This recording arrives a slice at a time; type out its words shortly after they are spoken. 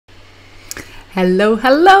Hello,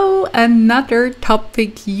 hello! Another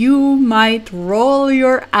topic you might roll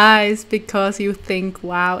your eyes because you think,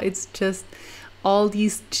 wow, it's just all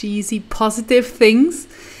these cheesy positive things.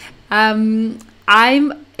 I'm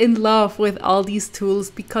in love with all these tools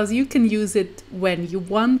because you can use it when you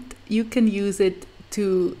want. You can use it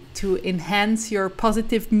to enhance your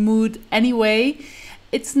positive mood anyway.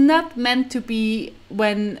 It's not meant to be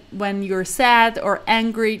when you're sad or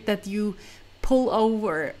angry that you pull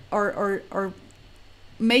over or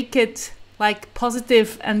make it like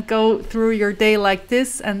positive and go through your day like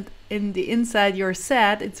this and in the inside you're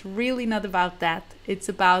sad. It's really not about that. It's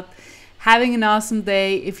about having an awesome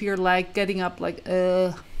day. If you're like getting up like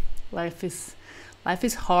life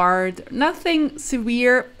is hard, nothing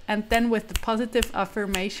severe, and then with the positive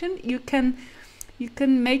affirmation you can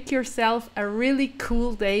make yourself a really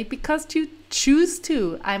cool day because you choose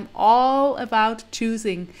to. I'm all about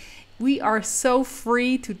choosing. We are so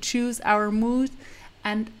free to choose our mood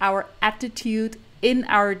and our attitude in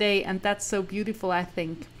our day, and that's so beautiful, I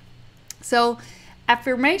think. So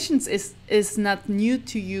affirmations is not new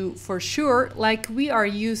to you for sure. Like, we are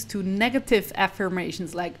used to negative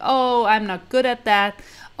affirmations like, oh, I'm not good at that,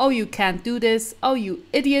 oh, you can't do this, oh, you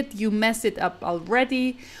idiot, you messed it up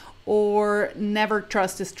already, or never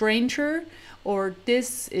trust a stranger, or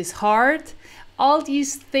this is hard. All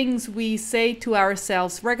these things we say to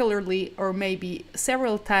ourselves regularly or maybe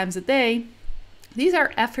several times a day, these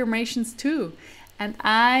are affirmations too. And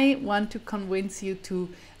I want to convince you to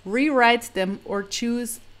rewrite them or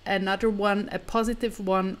choose another one, a positive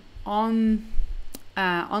one on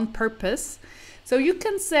purpose. So you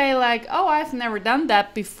can say like, oh, I've never done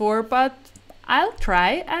that before, but I'll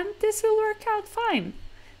try and this will work out fine.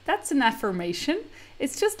 That's an affirmation.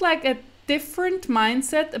 It's just like a different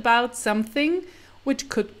mindset about something which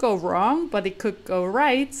could go wrong, but it could go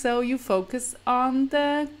right. So you focus on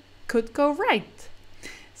the could go right.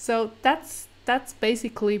 So that's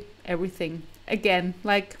basically everything. Again,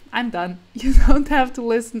 like, I'm done. You don't have to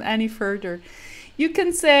listen any further. You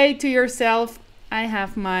can say to yourself, I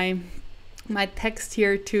have my text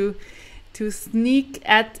here to sneak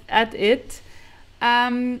at it.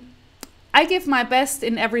 I give my best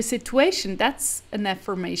in every situation. That's an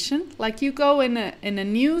affirmation. Like, you go in a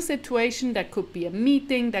new situation, that could be a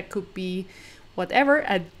meeting, that could be whatever,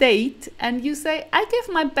 a date, and you say, I give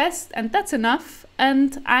my best and that's enough,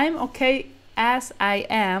 and I'm okay as I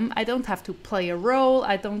am. I don't have to play a role,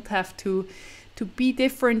 I don't have to be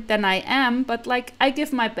different than I am, but like, I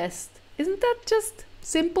give my best. Isn't that just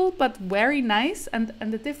simple but very nice and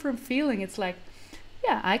a different feeling? It's like,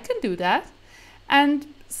 yeah, I can do that. And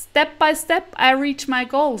step by step I reach my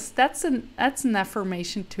goals. That's an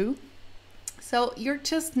affirmation too. So you're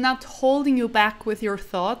just not holding you back with your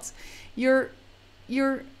thoughts.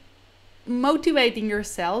 You're motivating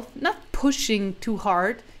yourself, not pushing too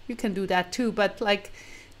hard. You can do that too, but like,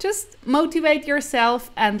 just motivate yourself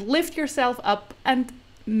and lift yourself up and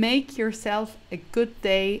make yourself a good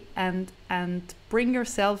day and bring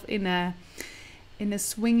yourself in a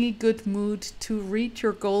swingy good mood to reach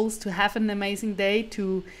your goals, to have an amazing day,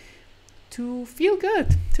 to feel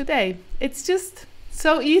good today. It's just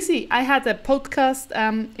so easy. I had a podcast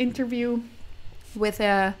interview with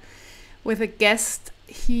a guest.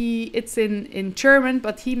 It's in German,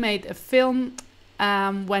 but he made a film,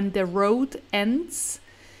 When the Road Ends,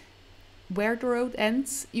 Where the Road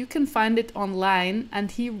Ends. You can find it online,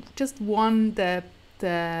 and he just won the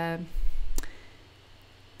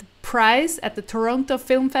prize at the Toronto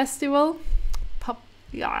Film Festival.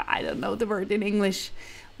 Yeah, I don't know the word in English.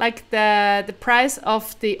 Like the prize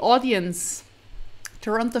of the audience,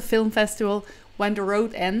 Toronto Film Festival, When the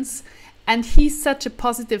Road Ends. And he's such a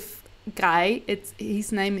positive guy.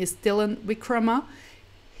 His name is Dylan Wickrama.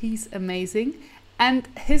 He's amazing. And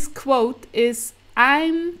his quote is,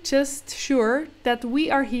 I'm just sure that we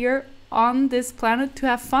are here on this planet to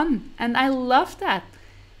have fun. And I love that.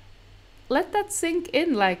 Let that sink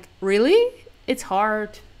in. Like, really? It's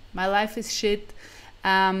hard. My life is shit.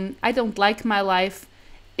 I don't like my life.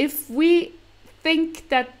 If we think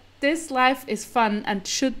that this life is fun and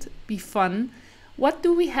should be fun, what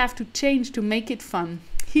do we have to change to make it fun?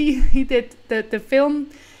 He did the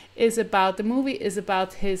film is about, the movie is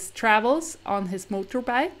about his travels on his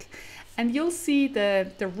motorbike, and you'll see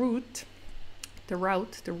the route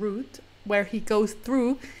where he goes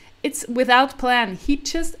through. It's without plan.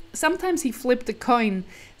 Sometimes he flipped a coin.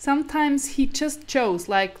 Sometimes he just chose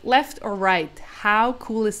like left or right. How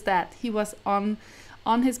cool is that? He was on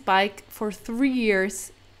his bike for 3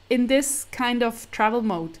 years in this kind of travel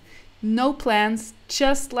mode. No plans,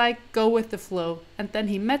 just like go with the flow. And then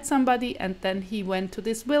he met somebody, and then he went to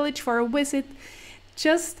this village for a visit.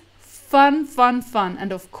 Just fun, fun, fun.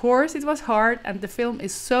 And of course it was hard, and the film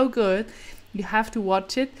is so good. You have to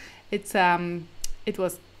watch it. It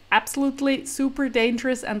was absolutely super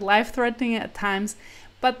dangerous and life-threatening at times,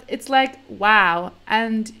 but it's like, wow,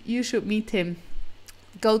 and you should meet him.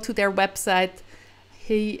 Go to their website.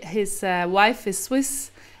 His wife is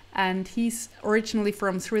Swiss, and he's originally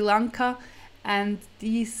from Sri Lanka, and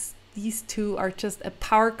these two are just a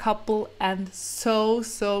power couple, and so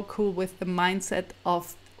cool with the mindset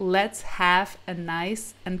of let's have a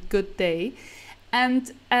nice and good day.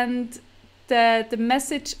 And the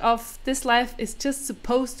message of this life is just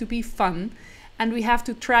supposed to be fun, and we have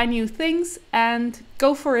to try new things and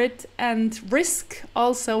go for it and risk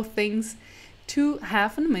also things to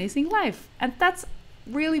have an amazing life. And that's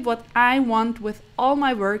really what I want with all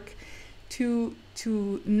my work, to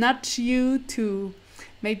nudge you, to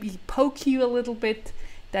maybe poke you a little bit,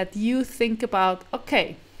 that you think about,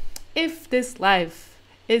 okay, if this life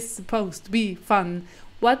is supposed to be fun,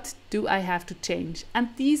 what do I have to change? And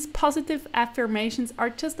these positive affirmations are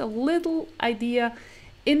just a little idea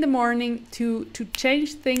in the morning to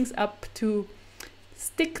change things up, to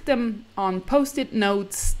stick them on post-it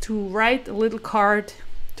notes, to write a little card,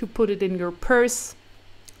 to put it in your purse,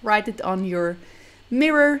 write it on your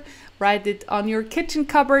mirror, write it on your kitchen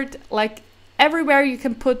cupboard, like everywhere you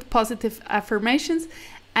can put positive affirmations.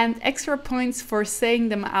 And extra points for saying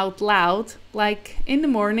them out loud, like in the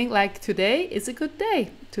morning, like today is a good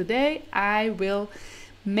day. Today I will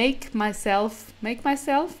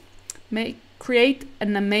create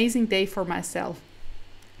an amazing day for myself.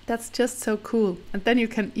 That's just so cool. And then you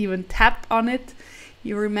can even tap on it.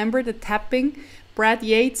 You remember the tapping, Brad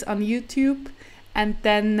Yates on YouTube, and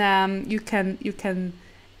then you can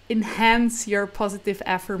enhance your positive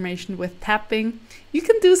affirmation with tapping. You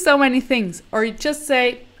can do so many things, or you just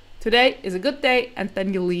say today is a good day, and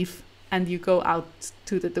then you leave and you go out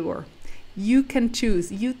to the door. You can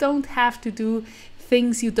choose. You don't have to do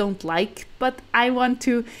things you don't like, but I want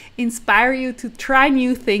to inspire you to try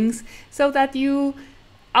new things so that you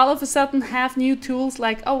all of a sudden have new tools,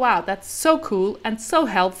 like, oh wow, that's so cool and so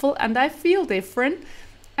helpful and I feel different.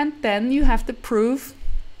 And then you have the proof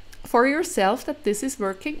for yourself that this is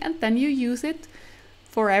working, and then you use it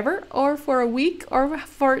forever, or for a week, or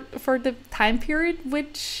for the time period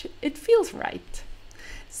which it feels right.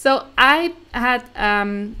 So I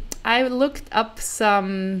looked up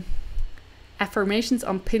some affirmations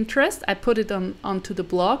on Pinterest. I put it onto the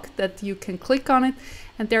blog that you can click on it,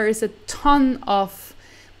 and there is a ton of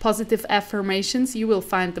positive affirmations. You will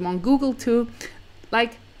find them on Google too,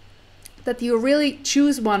 like that you really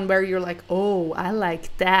choose one where you're like, oh, I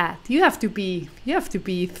like that. You have to be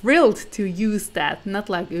thrilled to use that, not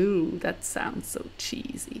like, ooh, that sounds so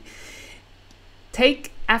cheesy.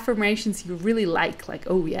 Take affirmations you really like,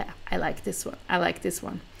 oh yeah, I like this one, I like this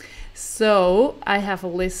one. So I have a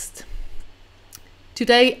list.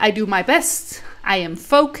 Today I do my best, I am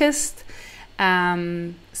focused,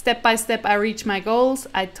 step by step I reach my goals.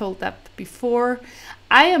 I told that before.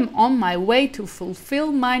 I am on my way to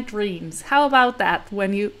fulfill my dreams. How about that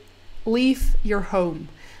when you leave your home?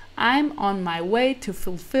 I'm on my way to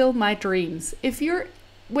fulfill my dreams. If you're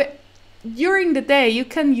during the day, you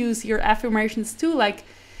can use your affirmations too, like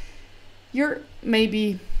you're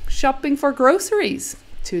maybe shopping for groceries.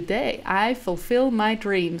 Today I fulfill my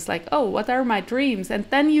dreams. Like, oh, what are my dreams? And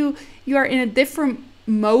then you are in a different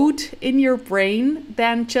mode in your brain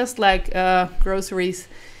than just like groceries.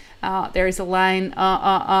 There is a line,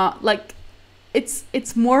 like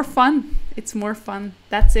it's more fun. It's more fun.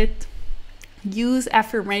 That's it. Use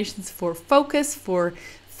affirmations for focus, for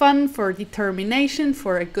fun, for determination,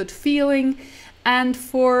 for a good feeling, and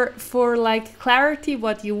for like clarity,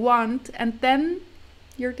 what you want. And then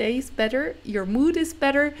your day is better, your mood is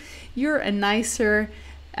better, you're a nicer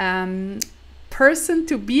person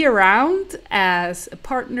to be around, as a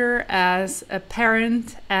partner, as a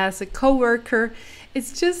parent, as a coworker.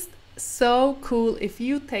 It's just so cool. If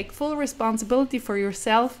you take full responsibility for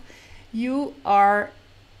yourself, you are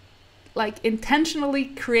like intentionally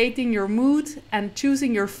creating your mood and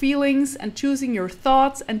choosing your feelings and choosing your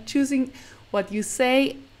thoughts and choosing what you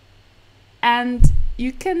say. And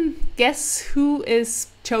you can guess who is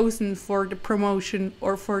chosen for the promotion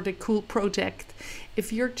or for the cool project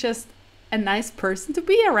if you're just a nice person to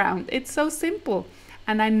be around. It's so simple.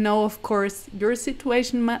 And I know, of course, your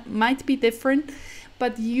situation might be different,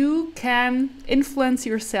 but you can influence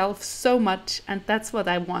yourself so much, and that's what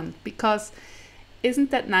I want. Because isn't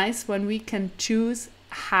that nice when we can choose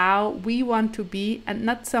how we want to be, and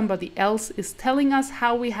not somebody else is telling us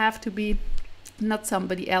how we have to be, not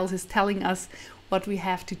somebody else is telling us what we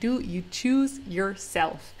have to do. You choose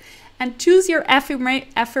yourself. and choose your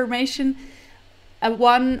affirmation.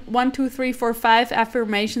 1, 2, 3, 4, 5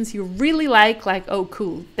 affirmations you really like, oh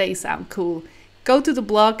cool, they sound cool. Go to the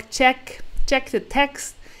blog, check the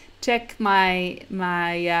text, check my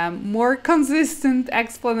more consistent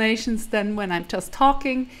explanations than when I'm just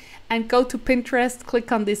talking, and go to Pinterest,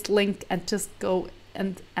 click on this link, and just go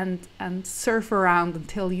and surf around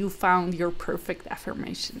until you found your perfect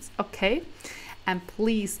affirmations. Okay? And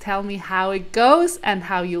please tell me how it goes and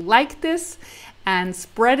how you like this, and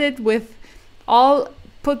spread it with all.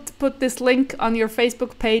 Put this link on your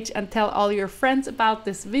Facebook page and tell all your friends about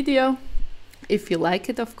this video, if you like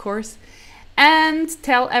it, of course. And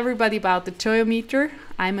tell everybody about the Joyometer.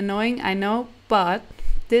 I'm annoying, I know, but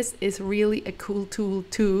this is really a cool tool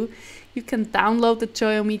too. You can download the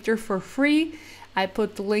Joyometer for free. I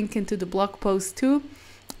put the link into the blog post too.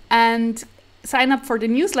 And sign up for the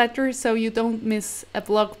newsletter so you don't miss a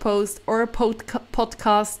blog post or a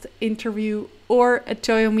podcast interview or a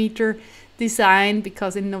Joyometer design,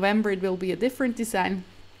 because in November it will be a different design.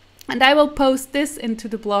 And I will post this into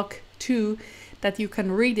the blog too, that you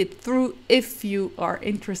can read it through if you are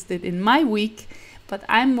interested in my week. But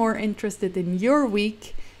I'm more interested in your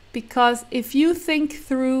week, because if you think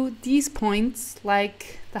through these points,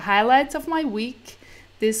 like the highlights of my week,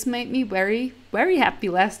 this made me very, very happy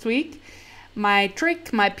last week. My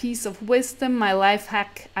trick, my piece of wisdom, my life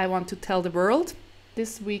hack I want to tell the world.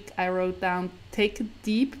 This week I wrote down, take a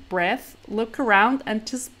deep breath, look around and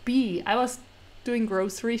just be. I was doing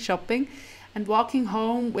grocery shopping and walking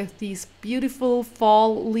home with these beautiful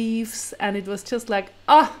fall leaves, and it was just like,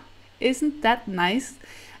 oh, isn't that nice?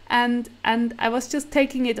 And I was just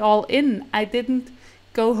taking it all in. I didn't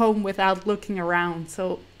go home without looking around.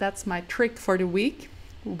 So that's my trick for the week.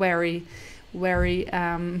 Very, very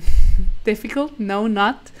difficult. No,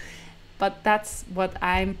 not. But that's what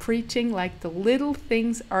I'm preaching, like the little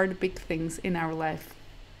things are the big things in our life.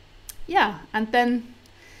 Yeah, and then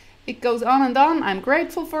it goes on and on. I'm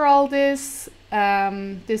grateful for all this.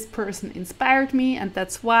 This person inspired me, and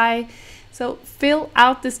that's why. So fill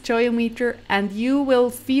out this Joyometer and you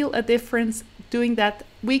will feel a difference doing that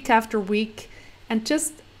week after week, and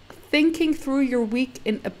just thinking through your week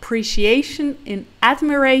in appreciation, in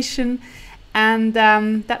admiration, and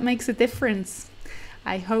that makes a difference.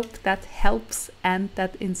 I hope that helps and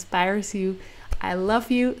that inspires you. I love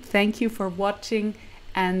you. Thank you for watching,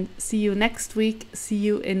 and see you next week. See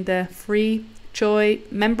you in the free Joy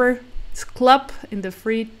members club, in the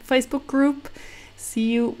free Facebook group.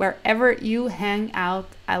 See you wherever you hang out.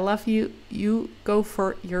 I love you. You go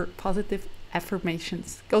for your positive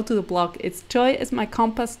affirmations. Go to the blog. It's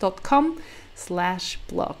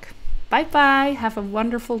joyismycompass.com/blog. Bye bye. Have a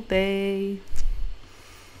wonderful day.